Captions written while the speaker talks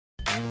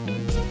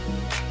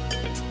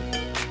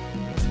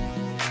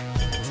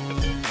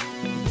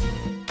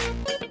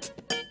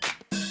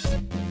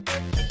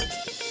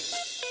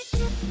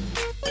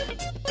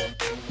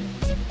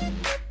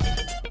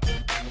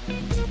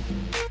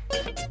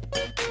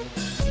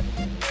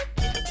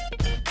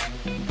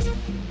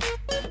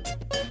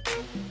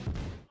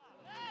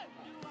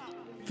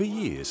For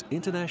years,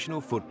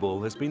 international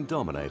football has been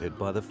dominated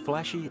by the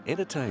flashy,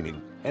 entertaining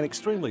and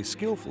extremely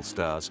skillful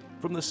stars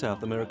from the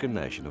South American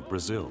nation of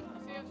Brazil.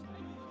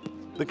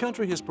 The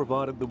country has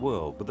provided the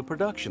world with a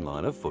production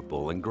line of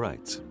footballing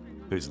greats,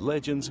 whose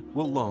legends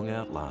will long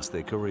outlast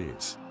their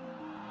careers.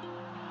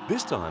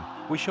 This time,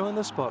 we shine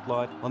the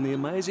spotlight on the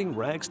amazing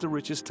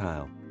rags-to-riches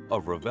tale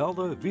of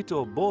Rivaldo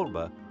Vítor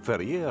Borba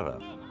Ferreira,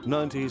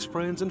 known to his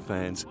friends and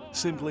fans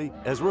simply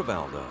as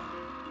Rivaldo.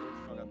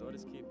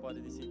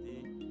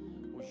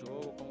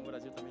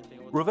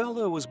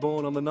 Rivaldo was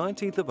born on the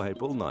 19th of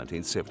April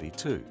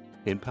 1972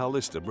 in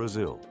Paulista,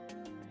 Brazil.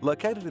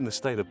 Located in the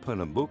state of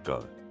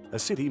Pernambuco, a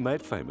city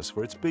made famous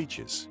for its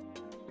beaches.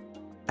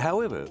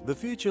 However, the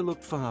future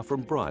looked far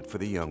from bright for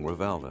the young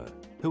Rivaldo,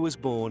 who was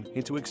born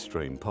into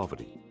extreme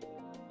poverty.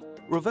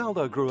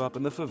 Rivaldo grew up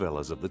in the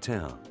favelas of the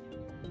town.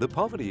 The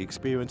poverty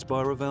experienced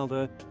by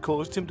Rivaldo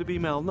caused him to be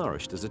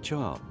malnourished as a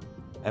child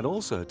and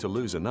also to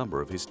lose a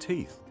number of his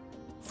teeth.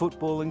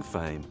 Footballing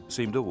fame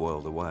seemed a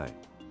world away.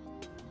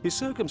 His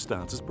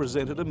circumstances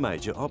presented a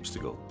major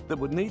obstacle that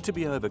would need to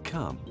be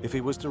overcome if he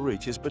was to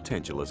reach his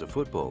potential as a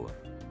footballer.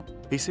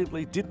 He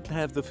simply didn't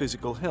have the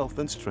physical health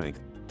and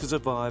strength to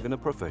survive in a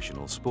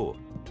professional sport.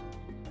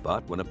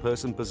 But when a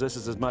person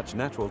possesses as much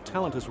natural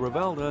talent as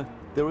Rivaldo,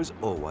 there is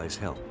always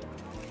help.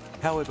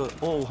 However,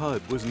 all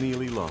hope was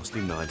nearly lost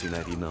in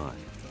 1989,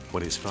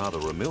 when his father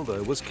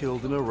Romildo was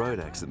killed in a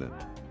road accident.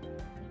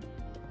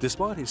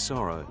 Despite his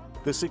sorrow,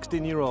 the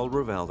 16-year-old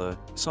Rivaldo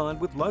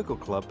signed with local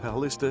club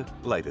Paulista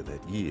later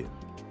that year.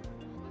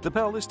 The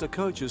Paulista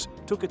coaches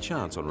took a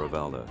chance on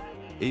Rivaldo,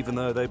 even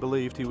though they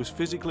believed he was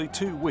physically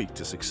too weak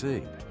to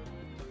succeed.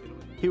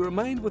 He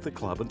remained with the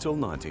club until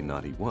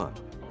 1991,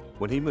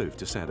 when he moved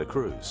to Santa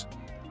Cruz.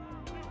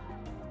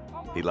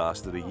 He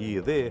lasted a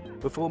year there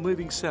before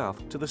moving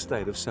south to the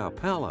state of Sao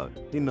Paulo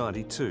in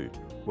 '92,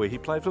 where he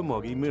played for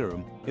Mogi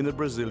Mirim in the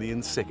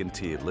Brazilian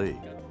second-tier league.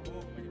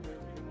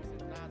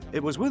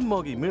 It was with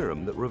Mogi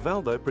Mirim that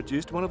Rivaldo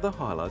produced one of the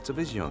highlights of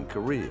his young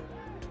career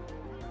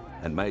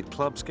and made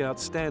club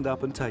scouts stand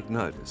up and take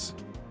notice.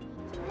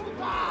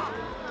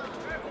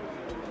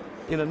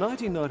 In a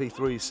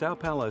 1993 Sao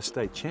Paulo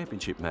State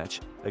Championship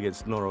match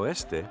against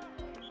Noroeste,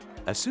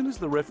 as soon as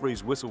the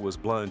referee's whistle was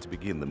blown to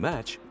begin the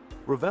match,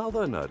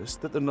 Rivaldo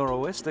noticed that the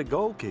Noroeste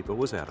goalkeeper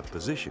was out of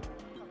position.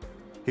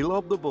 He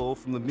lobbed the ball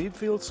from the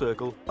midfield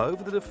circle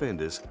over the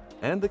defenders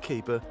and the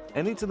keeper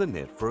and into the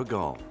net for a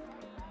goal.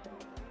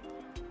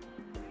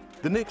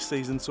 The next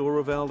season saw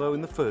Rivaldo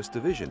in the first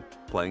division,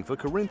 playing for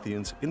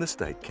Corinthians in the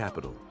state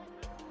capital.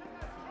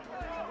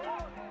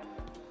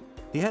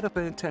 He had a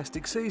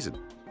fantastic season,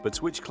 but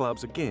switched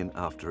clubs again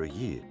after a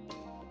year.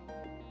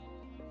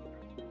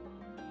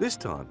 This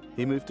time,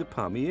 he moved to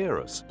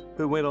Palmeiras,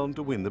 who went on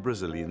to win the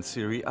Brazilian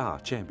Serie A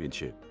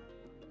championship.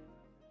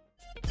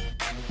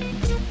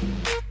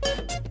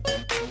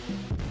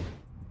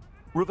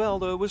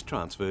 Rivaldo was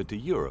transferred to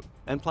Europe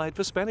and played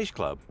for Spanish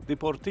club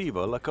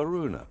Deportivo La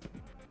Coruña.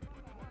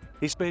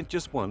 He spent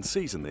just one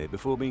season there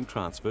before being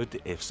transferred to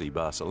FC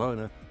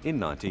Barcelona in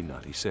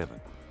 1997.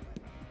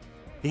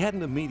 He had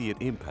an immediate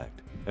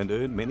impact and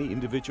earned many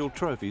individual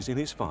trophies in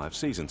his 5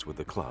 seasons with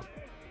the club.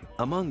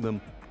 Among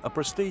them, a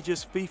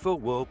prestigious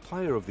FIFA World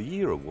Player of the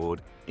Year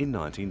award in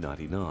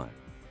 1999.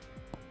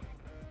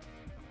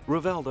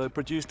 Rivaldo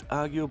produced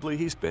arguably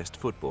his best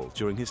football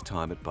during his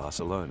time at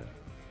Barcelona.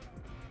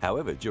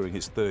 However, during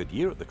his 3rd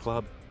year at the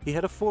club, he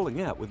had a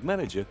falling out with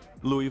manager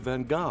Louis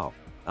van Gaal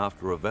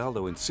after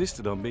Rivaldo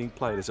insisted on being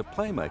played as a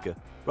playmaker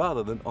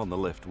rather than on the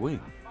left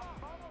wing.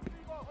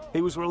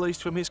 He was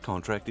released from his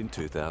contract in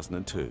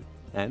 2002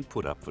 and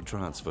put up for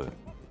transfer.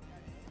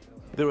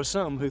 There are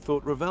some who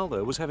thought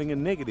Rivaldo was having a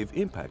negative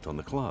impact on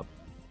the club.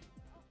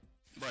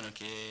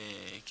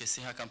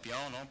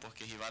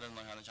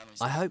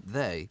 I hope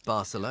they,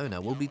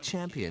 Barcelona, will be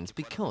champions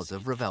because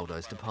of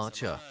Rivaldo's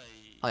departure.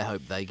 I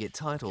hope they get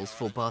titles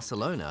for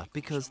Barcelona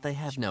because they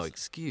have no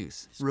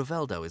excuse.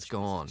 Rivaldo is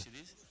gone.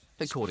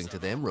 According to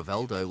them,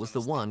 Rivaldo was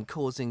the one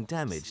causing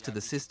damage to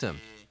the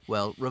system.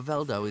 Well,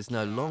 Rivaldo is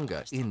no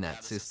longer in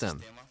that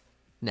system.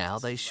 Now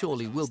they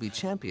surely will be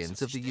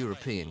champions of the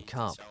European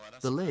Cup,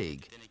 the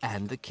League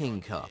and the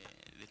King Cup.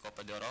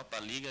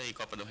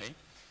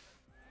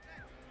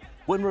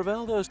 When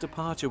Rivaldo's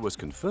departure was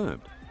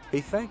confirmed, he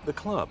thanked the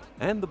club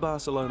and the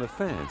Barcelona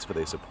fans for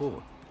their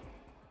support.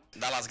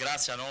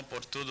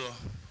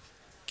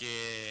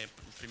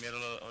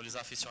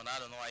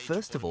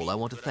 First of all, I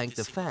want to thank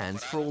the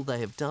fans for all they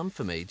have done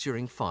for me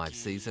during 5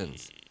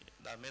 seasons.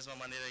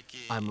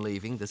 I'm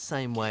leaving the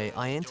same way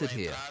I entered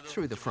here,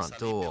 through the front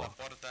door.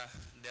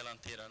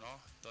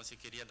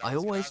 I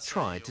always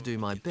tried to do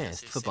my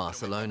best for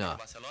Barcelona,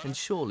 and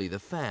surely the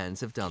fans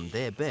have done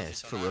their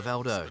best for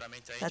Rivaldo.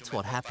 That's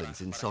what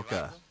happens in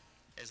soccer.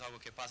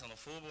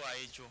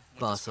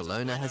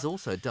 Barcelona has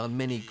also done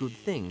many good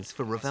things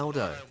for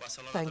Rivaldo.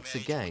 Thanks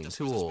again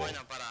to all.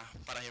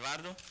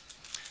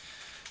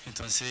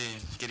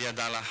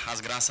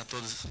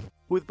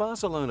 With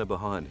Barcelona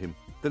behind him,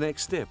 the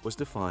next step was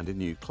to find a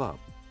new club,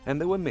 and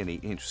there were many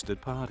interested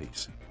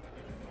parties.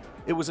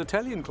 It was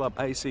Italian club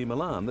AC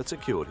Milan that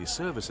secured his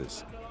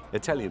services.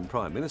 Italian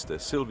Prime Minister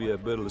Silvio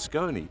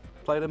Berlusconi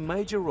played a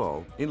major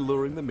role in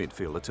luring the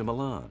midfielder to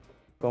Milan.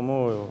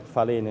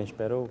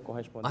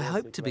 I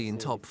hope to be in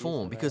top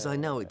form because I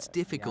know it's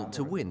difficult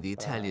to win the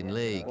Italian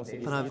league,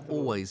 but I've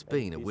always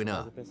been a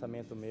winner.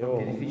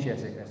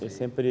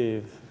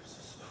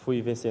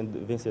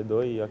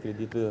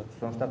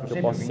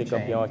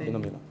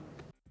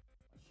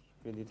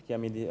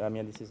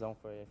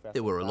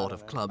 There were a lot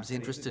of clubs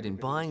interested in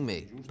buying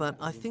me, but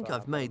I think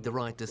I've made the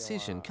right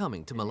decision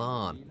coming to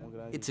Milan.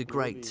 It's a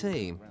great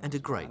team and a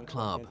great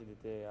club.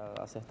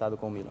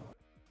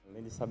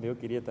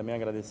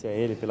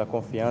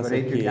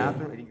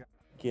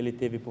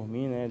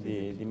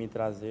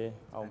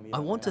 I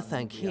want to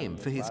thank him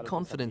for his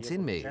confidence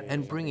in me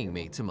and bringing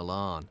me to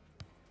Milan.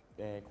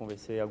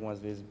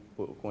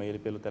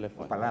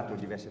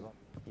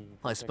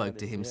 I spoke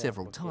to him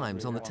several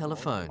times on the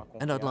telephone,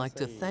 and I'd like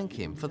to thank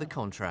him for the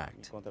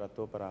contract.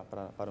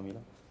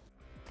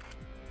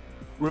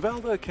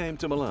 Rivaldo came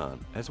to Milan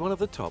as one of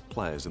the top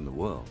players in the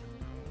world.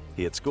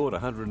 He had scored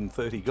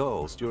 130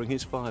 goals during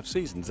his 5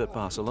 seasons at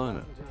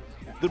Barcelona.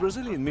 The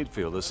Brazilian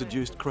midfielder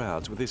seduced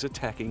crowds with his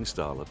attacking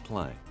style of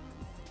play,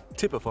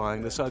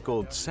 typifying the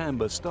so-called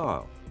samba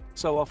style,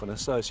 so often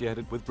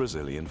associated with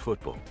Brazilian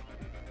football.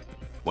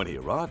 When he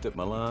arrived at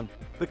Milan,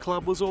 the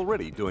club was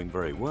already doing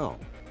very well.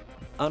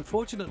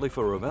 Unfortunately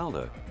for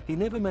Rivaldo, he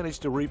never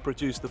managed to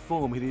reproduce the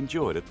form he'd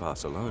enjoyed at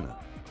Barcelona.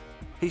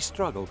 He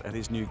struggled at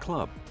his new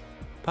club,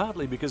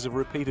 partly because of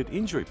repeated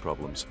injury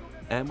problems,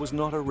 and was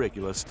not a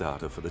regular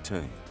starter for the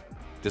team.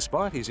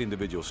 Despite his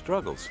individual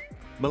struggles,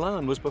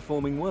 Milan was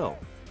performing well,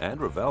 and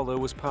Rivaldo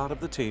was part of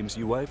the team's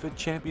UEFA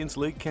Champions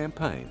League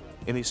campaign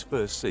in his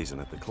first season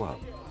at the club.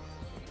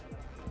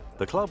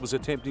 The club was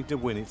attempting to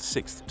win its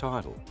 6th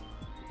title.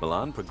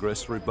 Milan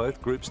progressed through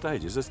both group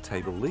stages as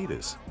table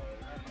leaders.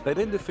 They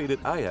then defeated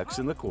Ajax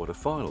in the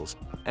quarter-finals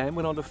and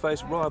went on to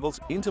face rivals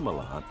Inter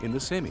Milan in the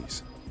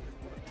semis.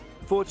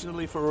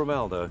 Fortunately for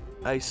Rivaldo,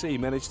 AC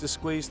managed to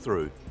squeeze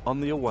through on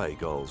the away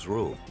goals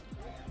rule.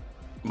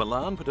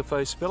 Milan were to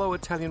face fellow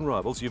Italian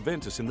rivals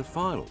Juventus in the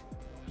final.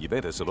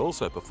 Juventus had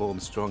also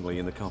performed strongly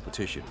in the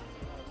competition.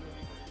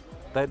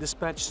 They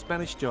dispatched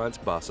Spanish giants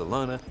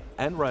Barcelona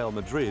and Real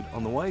Madrid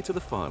on the way to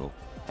the final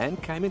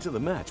and came into the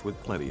match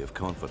with plenty of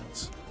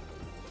confidence.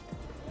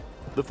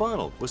 The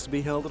final was to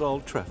be held at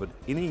Old Trafford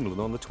in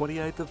England on the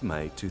 28th of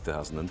May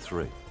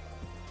 2003.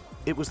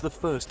 It was the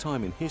first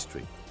time in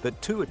history that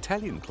 2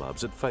 Italian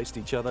clubs had faced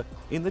each other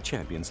in the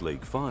Champions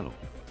League final.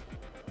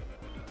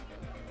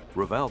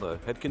 Rivaldo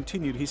had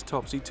continued his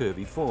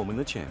topsy-turvy form in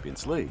the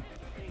Champions League.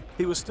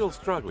 He was still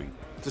struggling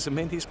to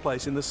cement his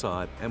place in the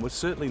side and was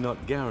certainly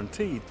not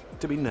guaranteed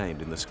to be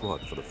named in the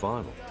squad for the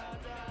final.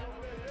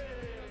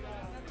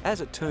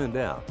 As it turned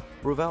out,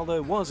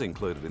 Rivaldo was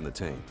included in the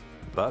team,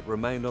 but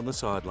remained on the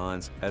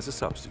sidelines as a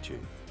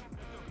substitute.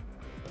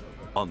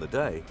 On the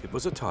day, it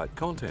was a tight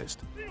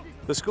contest.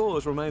 The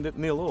scores remained at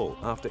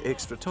 0-0 after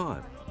extra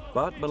time,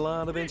 but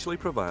Milan eventually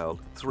prevailed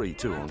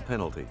 3-2 on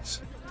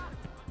penalties.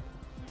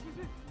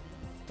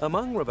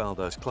 Among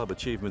Rivaldo's club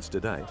achievements to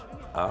date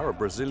are a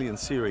Brazilian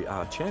Serie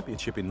A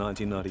championship in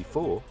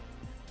 1994,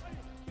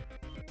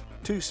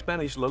 2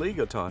 Spanish La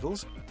Liga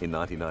titles in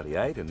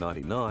 1998 and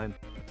 99,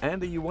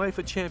 and a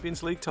UEFA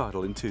Champions League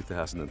title in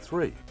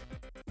 2003,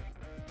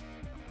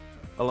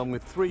 along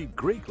with 3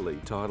 Greek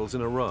League titles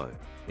in a row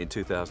in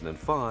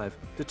 2005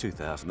 to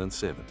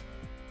 2007.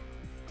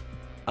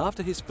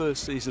 After his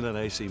first season at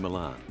AC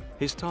Milan,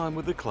 his time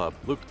with the club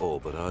looked all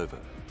but over.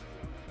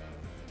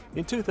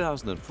 In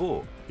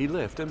 2004, he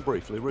left and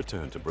briefly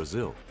returned to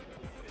Brazil,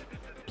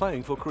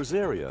 playing for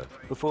Cruzeiro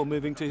before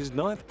moving to his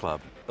 9th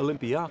club,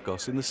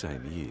 Olympiacos, in the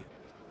same year.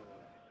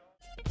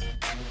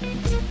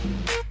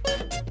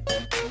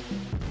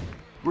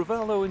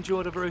 Rivaldo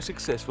enjoyed a very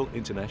successful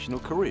international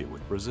career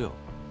with Brazil,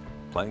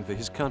 playing for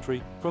his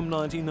country from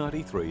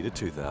 1993 to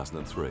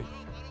 2003.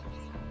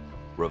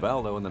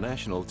 Rivaldo and the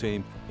national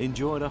team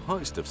enjoyed a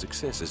host of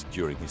successes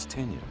during his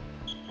tenure.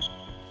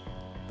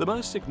 The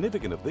most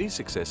significant of these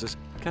successes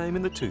came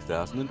in the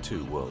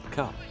 2002 World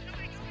Cup.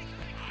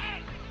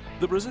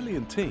 The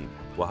Brazilian team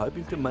were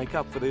hoping to make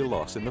up for their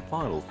loss in the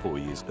final 4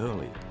 years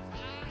earlier.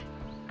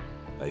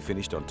 They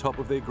finished on top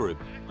of their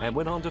group and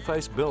went on to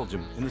face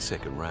Belgium in the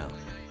 2nd round.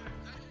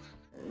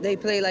 They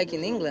play like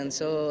in England,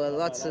 so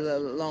lots of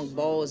long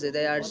balls.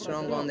 They are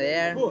strong on the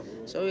air,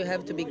 so you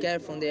have to be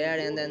careful on the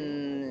air, and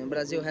then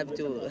Brazil have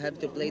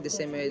to play the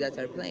same way that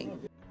they're playing.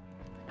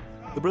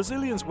 The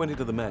Brazilians went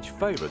into the match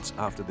favourites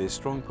after their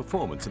strong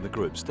performance in the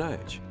group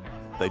stage.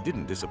 They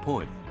didn't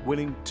disappoint,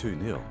 winning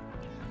 2-0.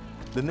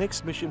 The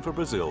next mission for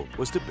Brazil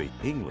was to beat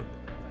England.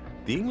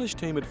 The English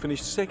team had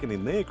finished 2nd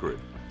in their group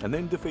and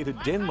then defeated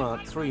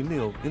Denmark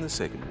 3-0 in the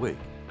 2nd week.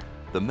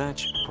 The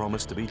match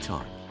promised to be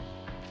tight.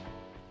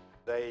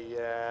 They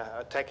are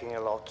attacking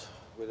a lot,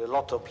 with a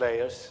lot of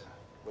players,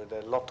 with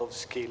a lot of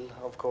skill,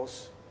 of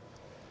course.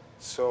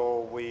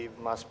 So we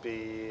must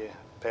pay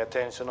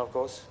attention, of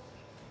course.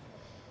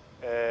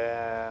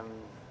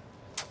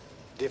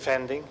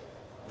 Defending,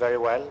 very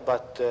well,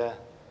 but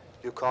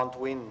you can't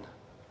win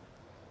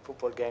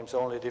football games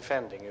only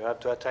defending. You have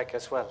to attack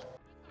as well.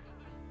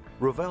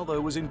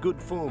 Rivaldo was in good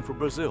form for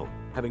Brazil,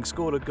 having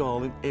scored a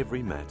goal in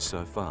every match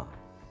so far.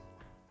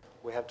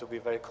 We have to be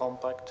very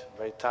compact,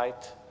 very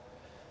tight,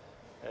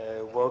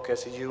 work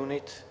as a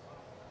unit.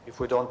 If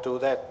we don't do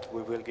that,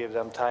 we will give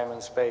them time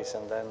and space,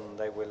 and then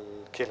they will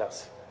kill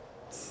us.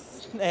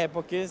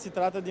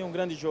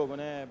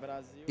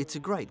 It's a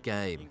great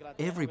game.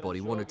 Everybody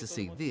wanted to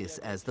see this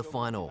as the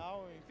final.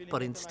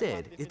 But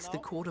instead, it's the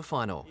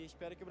quarter-final.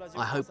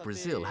 I hope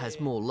Brazil has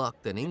more luck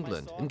than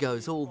England and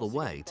goes all the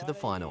way to the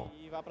final.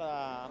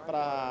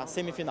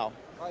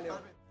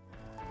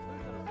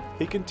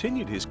 He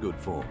continued his good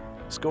form,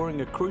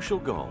 scoring a crucial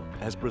goal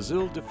as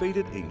Brazil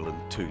defeated England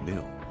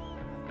 2-0.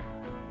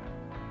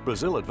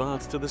 Brazil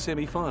advanced to the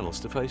semi-finals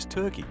to face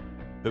Turkey,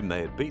 whom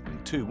they had beaten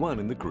 2-1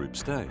 in the group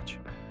stage.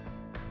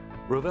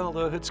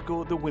 Rivaldo had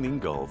scored the winning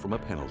goal from a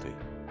penalty.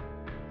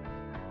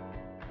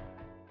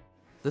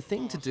 The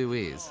thing to do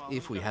is,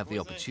 if we have the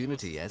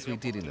opportunity, as we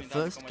did in the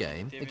first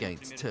game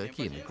against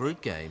Turkey in the group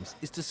games,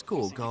 is to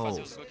score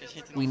goals.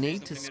 We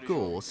need to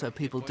score so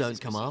people don't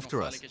come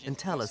after us and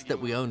tell us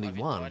that we only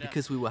won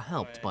because we were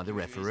helped by the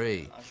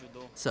referee.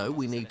 So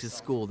we need to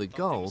score the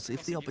goals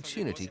if the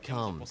opportunity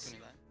comes.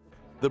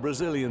 The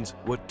Brazilians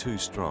were too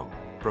strong,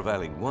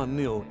 prevailing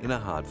 1-0 in a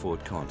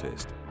hard-fought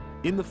contest.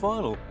 In the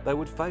final, they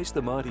would face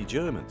the mighty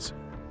Germans.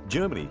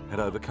 Germany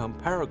had overcome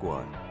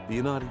Paraguay, the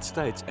United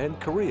States and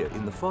Korea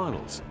in the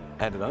finals,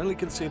 and had only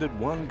conceded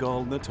 1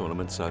 goal in the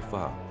tournament so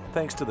far,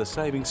 thanks to the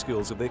saving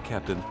skills of their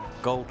captain,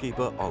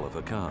 goalkeeper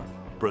Oliver Kahn.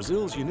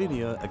 Brazil's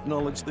Womaniya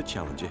acknowledged the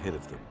challenge ahead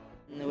of them.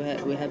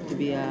 We have to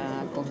be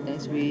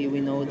confident.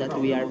 We know that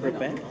we are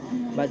prepared,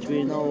 but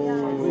we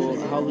know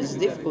how it's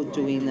difficult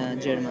to win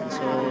German.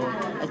 So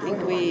I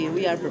think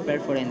we are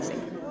prepared for anything.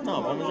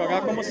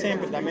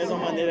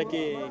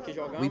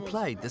 We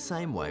played the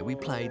same way we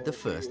played the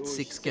first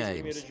 6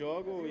 games.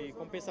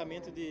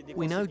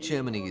 We know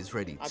Germany is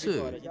ready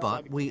too,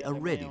 but we are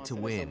ready to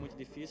win.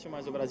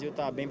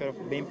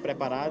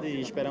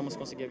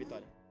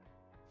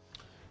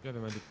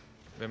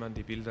 Wenn man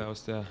die Bilder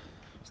aus der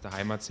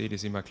Heimat sieht,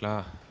 ist immer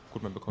klar.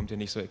 Gut, man bekommt ja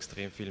nicht so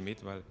extrem viel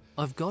mit, weil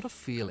I've got a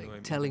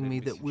feeling telling me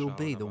that we'll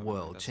be the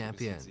world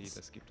champions.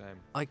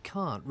 I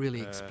can't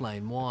really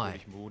explain why.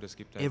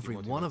 Every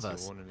one of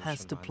us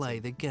has to play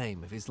the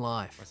game of his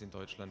life. Was in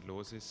Deutschland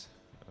los ist.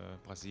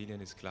 Brasilien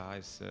ist klar,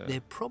 ist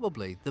They're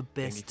probably the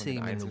best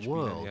team in the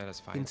world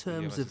in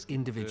terms of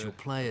individual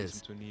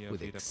players,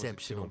 with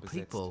exceptional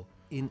people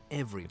in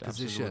every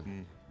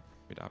position.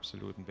 mit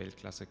absoluten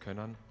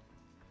Weltklasse-Könnern.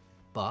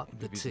 But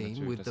the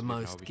team with the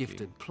most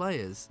gifted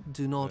players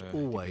do not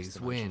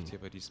always win.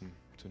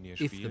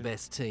 If the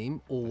best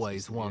team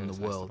always won the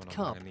World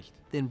Cup,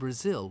 then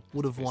Brazil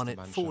would have won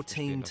it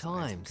 14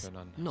 times,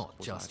 not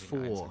just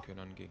 4.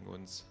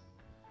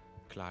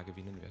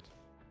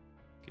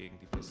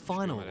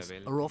 Finals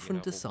are often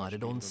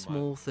decided on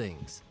small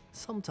things,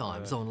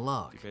 sometimes on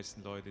luck.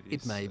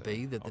 It may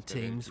be that the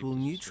teams will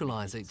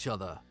neutralise each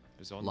other,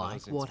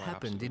 like what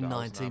happened in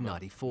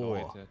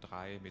 1994.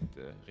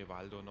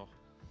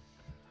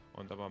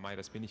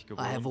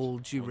 I have all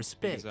due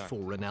respect for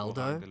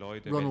Ronaldo,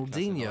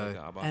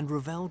 Ronaldinho and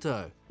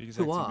Rivaldo,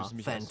 who are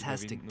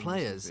fantastic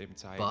players,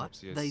 but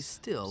they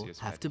still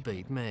have to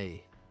beat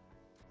me.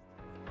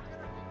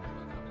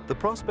 The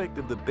prospect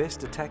of the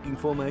best attacking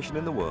formation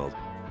in the world,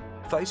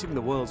 facing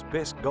the world's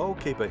best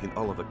goalkeeper in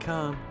Oliver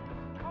Kahn,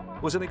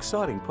 was an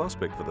exciting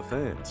prospect for the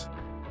fans.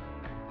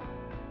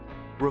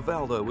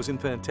 Rivaldo was in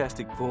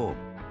fantastic form,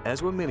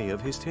 as were many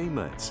of his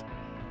teammates.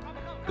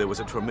 There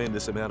was a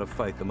tremendous amount of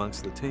faith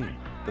amongst the team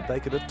that they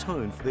could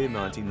atone for their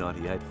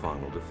 1998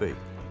 final defeat.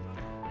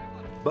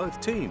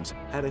 Both teams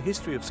had a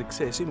history of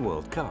success in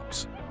World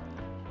Cups.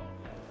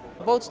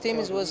 Both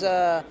teams was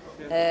the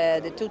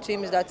 2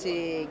 teams that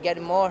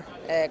get more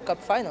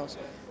cup finals,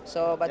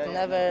 but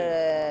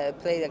never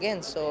played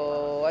again.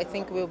 So I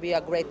think it will be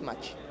a great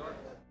match.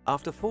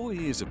 After 4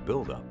 years of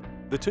build-up,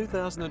 the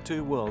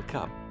 2002 World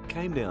Cup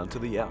came down to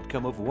the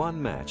outcome of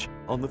 1 match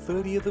on the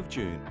 30th of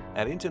June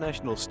at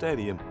International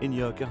Stadium in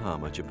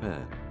Yokohama,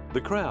 Japan.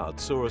 The crowd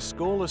saw a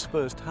scoreless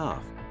first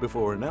half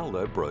before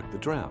Ronaldo broke the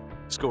drought,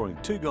 scoring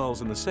 2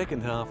 goals in the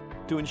second half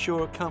to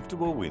ensure a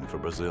comfortable win for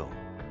Brazil.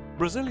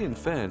 Brazilian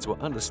fans were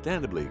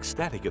understandably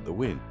ecstatic at the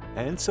win,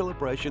 and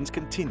celebrations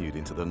continued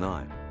into the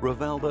night.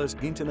 Rivaldo's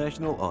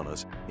international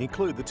honours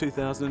include the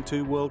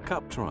 2002 World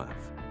Cup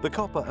triumph, the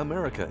Copa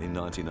America in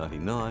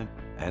 1999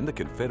 and the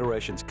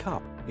Confederations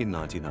Cup in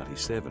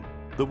 1997.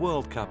 The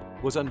World Cup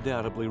was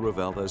undoubtedly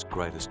Rivaldo's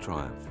greatest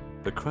triumph,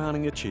 the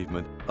crowning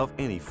achievement of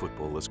any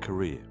footballer's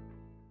career.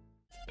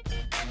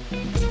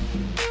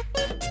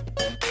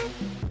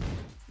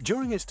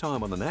 During his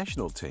time on the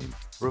national team,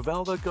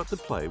 Rivaldo got to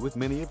play with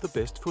many of the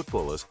best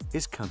footballers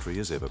his country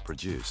has ever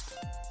produced.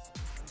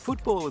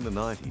 Football in the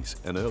 90s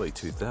and early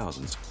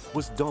 2000s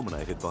was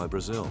dominated by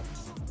Brazil,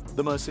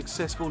 the most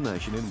successful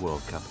nation in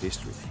World Cup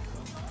history.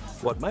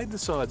 What made the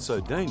side so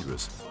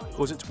dangerous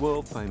was its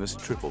world-famous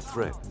triple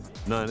threat,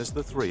 known as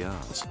the 3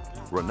 Rs: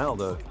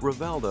 Ronaldo,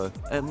 Rivaldo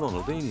and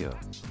Ronaldinho.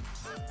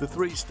 The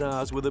 3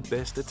 stars were the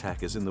best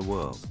attackers in the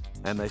world,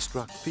 and they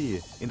struck fear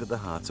into the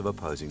hearts of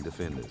opposing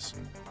defenders.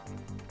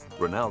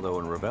 Ronaldo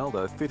and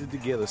Rivaldo fitted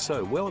together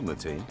so well in the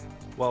team.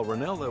 While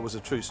Ronaldo was a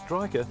true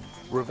striker,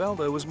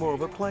 Rivaldo was more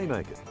of a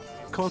playmaker,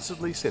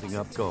 constantly setting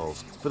up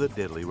goals for the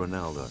deadly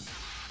Ronaldo.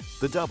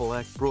 The double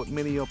act brought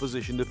many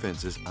opposition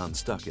defences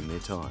unstuck in their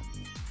time.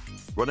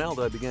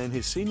 Ronaldo began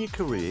his senior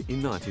career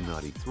in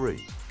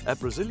 1993 at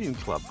Brazilian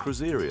club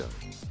Cruzeiro.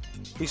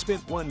 He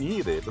spent 1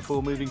 year there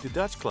before moving to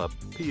Dutch club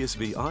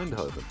PSV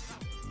Eindhoven,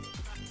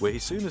 where he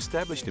soon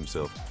established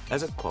himself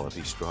as a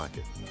quality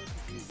striker.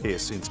 He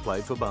has since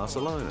played for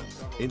Barcelona,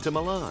 Inter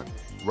Milan,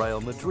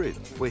 Real Madrid,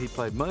 where he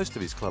played most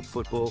of his club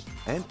football,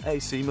 and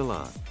AC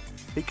Milan.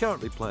 He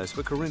currently plays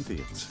for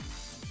Corinthians.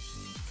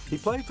 He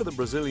played for the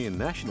Brazilian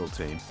national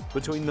team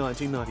between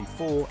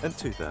 1994 and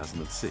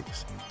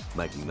 2006,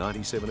 making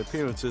 97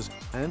 appearances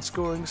and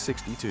scoring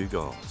 62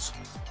 goals.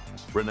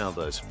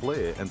 Ronaldo's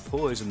flair and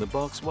poise in the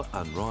box were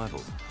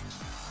unrivaled.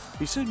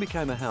 He soon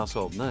became a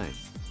household name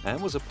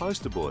and was a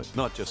poster boy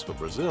not just for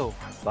Brazil,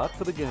 but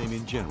for the game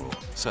in general,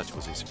 such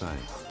was his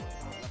fame.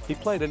 He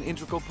played an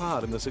integral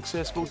part in the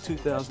successful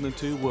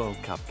 2002 World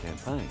Cup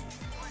campaign,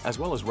 as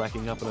well as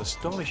racking up an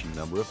astonishing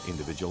number of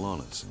individual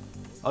honours,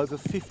 over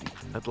 50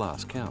 at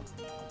last count.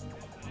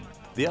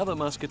 The other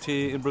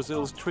musketeer in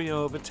Brazil's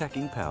trio of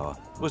attacking power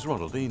was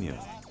Ronaldinho.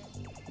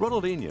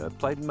 Ronaldinho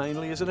played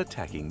mainly as an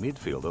attacking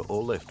midfielder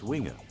or left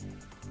winger.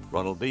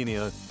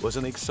 Ronaldinho was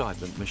an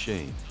excitement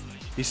machine.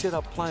 He set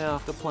up play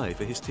after play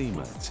for his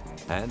teammates,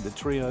 and the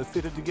trio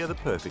fitted together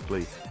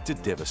perfectly to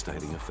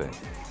devastating effect.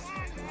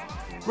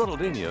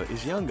 Ronaldinho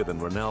is younger than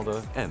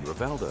Ronaldo and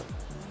Rivaldo.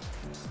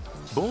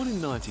 Born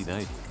in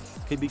 1980,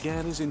 he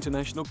began his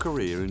international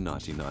career in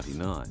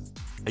 1999,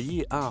 a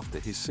year after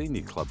his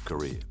senior club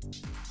career.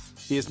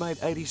 He has made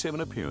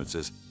 87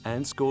 appearances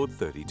and scored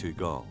 32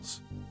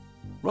 goals.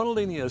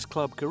 Ronaldinho's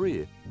club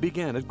career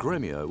began at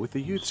Grêmio with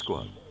the youth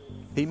squad.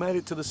 He made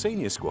it to the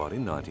senior squad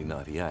in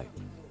 1998.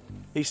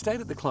 He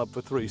stayed at the club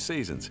for 3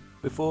 seasons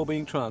before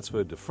being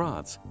transferred to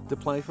France to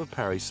play for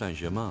Paris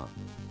Saint-Germain.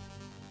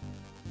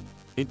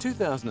 In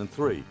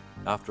 2003,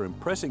 after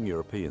impressing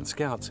European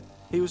scouts,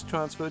 he was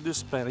transferred to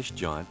Spanish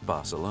giant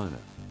Barcelona,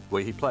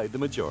 where he played the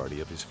majority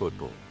of his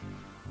football.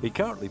 He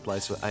currently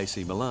plays for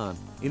AC Milan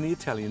in the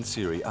Italian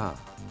Serie A.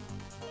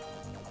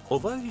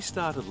 Although he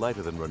started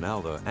later than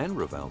Ronaldo and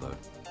Rivaldo,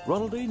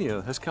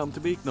 Ronaldinho has come to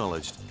be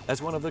acknowledged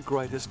as one of the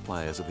greatest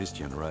players of his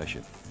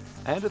generation.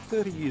 And at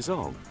 30 years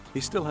old,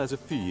 he still has a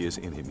few years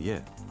in him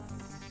yet.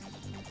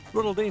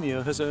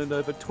 Ronaldinho has earned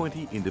over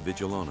 20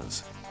 individual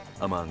honours.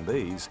 Among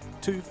these,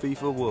 2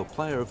 FIFA World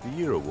Player of the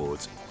Year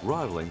awards,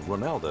 rivaling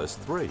Ronaldo's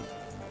 3.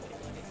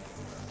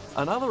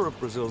 Another of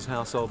Brazil's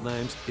household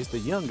names is the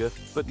younger,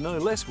 but no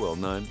less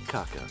well-known,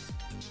 Kaká.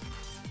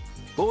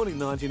 Born in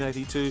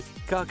 1982,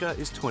 Kaká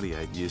is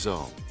 28 years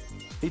old.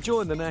 He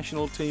joined the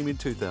national team in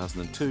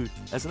 2002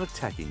 as an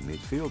attacking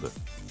midfielder.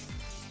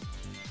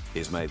 He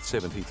has made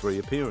 73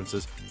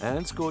 appearances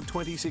and scored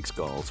 26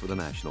 goals for the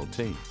national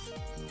team.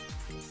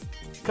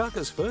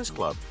 Kaká's first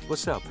club was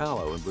Sao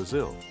Paulo in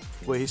Brazil,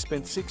 where he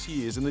spent 6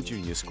 years in the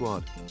junior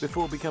squad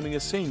before becoming a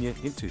senior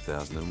in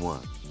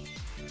 2001.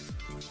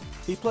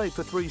 He played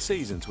for 3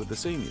 seasons with the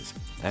seniors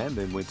and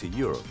then went to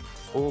Europe,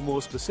 or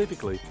more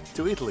specifically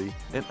to Italy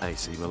and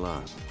AC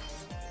Milan.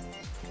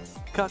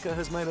 Kaká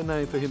has made a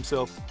name for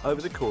himself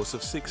over the course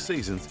of 6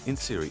 seasons in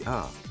Serie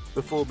A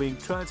before being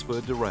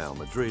transferred to Real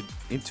Madrid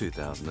in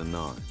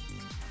 2009.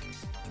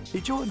 He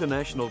joined the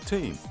national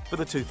team for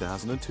the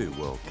 2002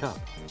 World Cup.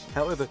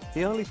 However,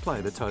 he only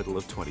played a total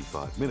of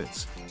 25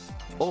 minutes,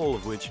 all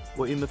of which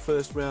were in the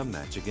first round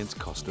match against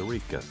Costa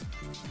Rica.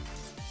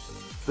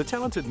 The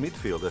talented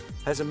midfielder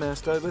has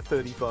amassed over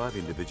 35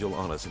 individual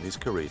honours in his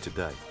career to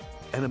date,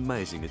 an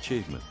amazing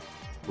achievement.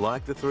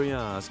 Like the 3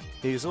 Rs,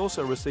 he has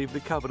also received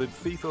the coveted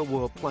FIFA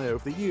World Player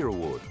of the Year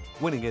award,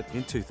 winning it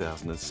in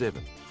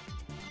 2007.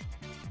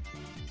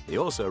 He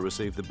also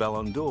received the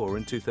Ballon d'Or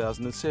in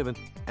 2007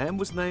 and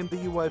was named the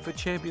UEFA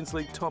Champions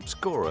League top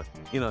scorer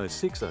in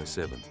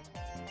 06-07.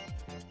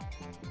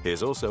 He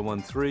has also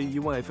won 3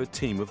 UEFA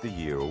Team of the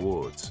Year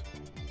awards.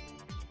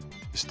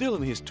 Still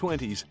in his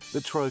 20s, the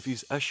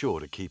trophies are sure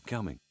to keep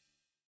coming.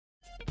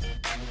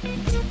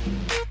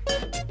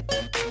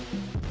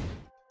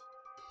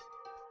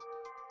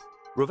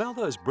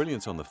 Rivaldo's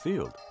brilliance on the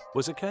field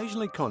was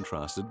occasionally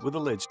contrasted with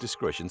alleged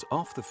discretions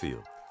off the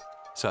field,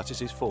 such as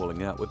his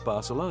falling out with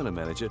Barcelona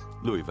manager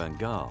Louis van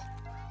Gaal.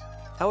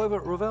 However,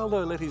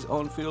 Rivaldo let his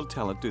on-field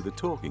talent do the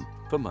talking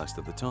for most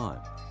of the time.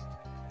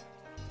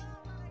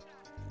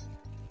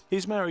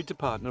 He's married to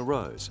partner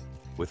Rose,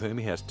 with whom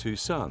he has 2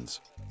 sons,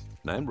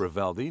 named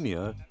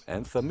Rivaldinho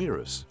and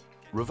Thamiris.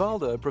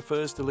 Rivaldo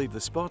prefers to leave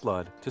the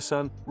spotlight to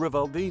son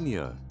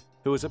Rivaldinho,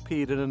 who has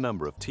appeared in a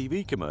number of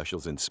TV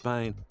commercials in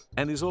Spain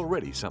and is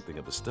already something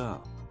of a star.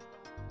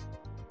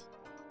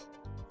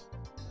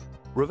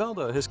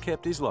 Rivaldo has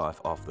kept his life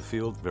off the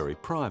field very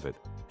private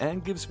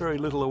and gives very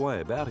little away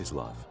about his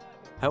life.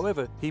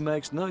 However, he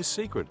makes no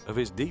secret of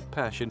his deep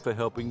passion for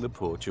helping the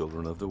poor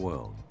children of the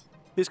world.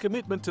 His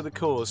commitment to the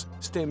cause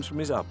stems from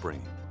his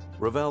upbringing.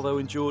 Rivaldo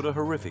endured a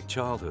horrific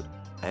childhood,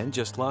 and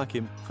just like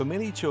him, for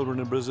many children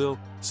in Brazil,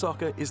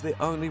 soccer is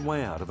their only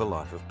way out of a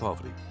life of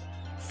poverty.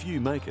 Few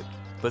make it,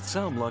 but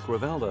some, like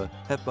Rivaldo,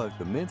 have both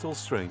the mental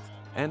strength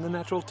and the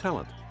natural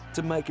talent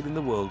to make it in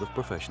the world of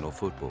professional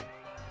football.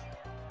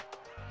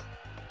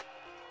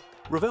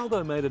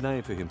 Rivaldo made a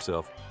name for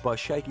himself by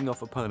shaking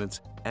off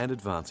opponents and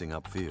advancing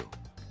upfield.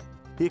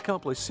 He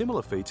accomplished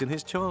similar feats in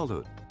his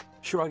childhood,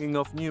 shrugging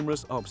off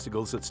numerous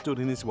obstacles that stood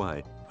in his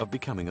way of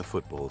becoming a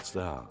football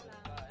star.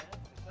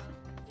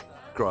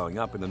 Growing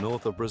up in the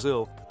north of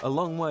Brazil, a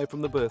long way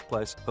from the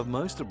birthplace of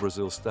most of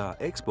Brazil's star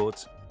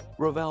exports,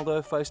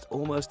 Rivaldo faced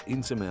almost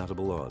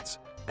insurmountable odds,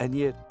 and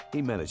yet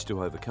he managed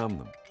to overcome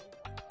them.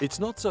 It's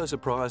not so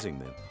surprising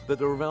then that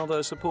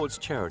Rivaldo supports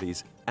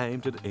charities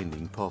aimed at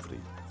ending poverty,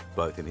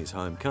 both in his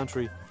home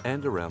country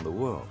and around the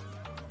world.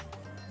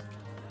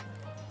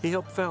 He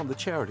helped found the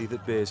charity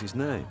that bears his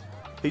name.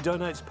 He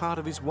donates part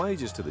of his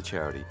wages to the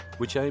charity,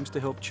 which aims to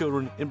help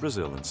children in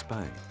Brazil and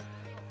Spain.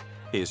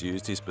 He has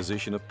used his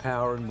position of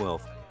power and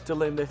wealth to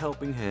lend a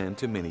helping hand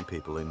to many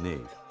people in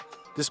need.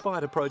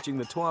 Despite approaching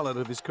the twilight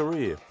of his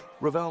career,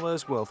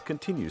 Rivaldo's wealth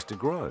continues to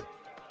grow.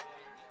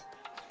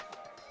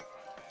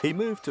 He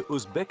moved to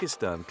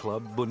Uzbekistan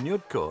club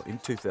Bunyodkor in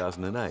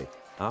 2008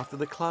 after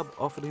the club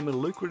offered him a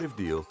lucrative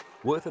deal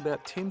worth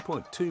about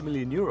 10.2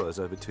 million euros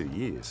over 2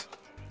 years.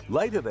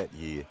 Later that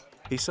year,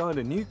 he signed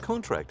a new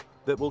contract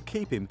that will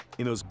keep him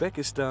in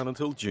Uzbekistan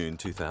until June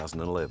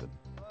 2011.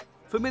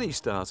 For many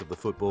stars of the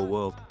football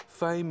world,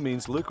 fame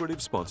means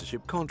lucrative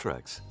sponsorship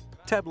contracts,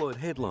 tabloid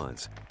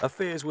headlines,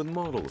 affairs with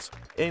models,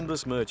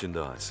 endless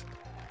merchandise.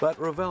 But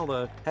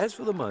Rivaldo has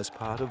for the most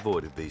part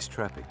avoided these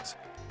trappings,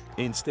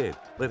 instead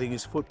letting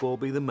his football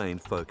be the main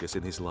focus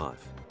in his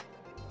life.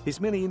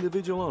 His many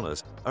individual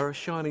honours are a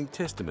shining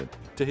testament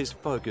to his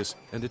focus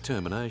and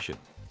determination.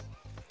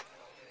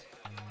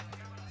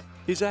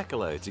 His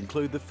accolades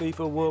include the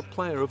FIFA World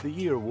Player of the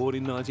Year award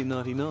in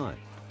 1999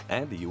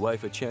 and the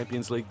UEFA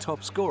Champions League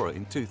top scorer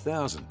in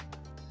 2000.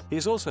 He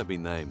has also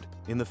been named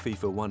in the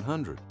FIFA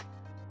 100.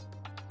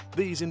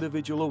 These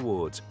individual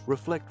awards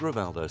reflect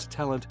Rivaldo's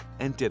talent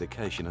and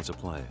dedication as a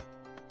player.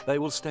 They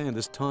will stand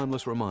as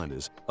timeless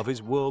reminders of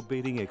his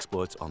world-beating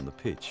exploits on the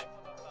pitch.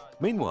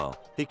 Meanwhile,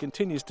 he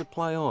continues to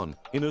play on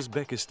in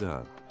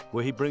Uzbekistan,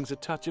 where he brings a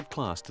touch of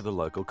class to the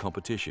local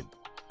competition.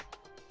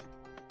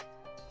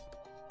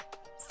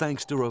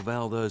 Thanks to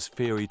Rivaldo's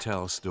fairy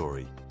tale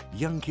story,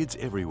 young kids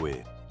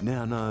everywhere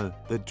now know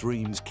that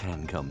dreams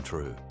can come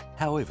true,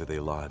 however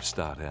their lives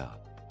start out.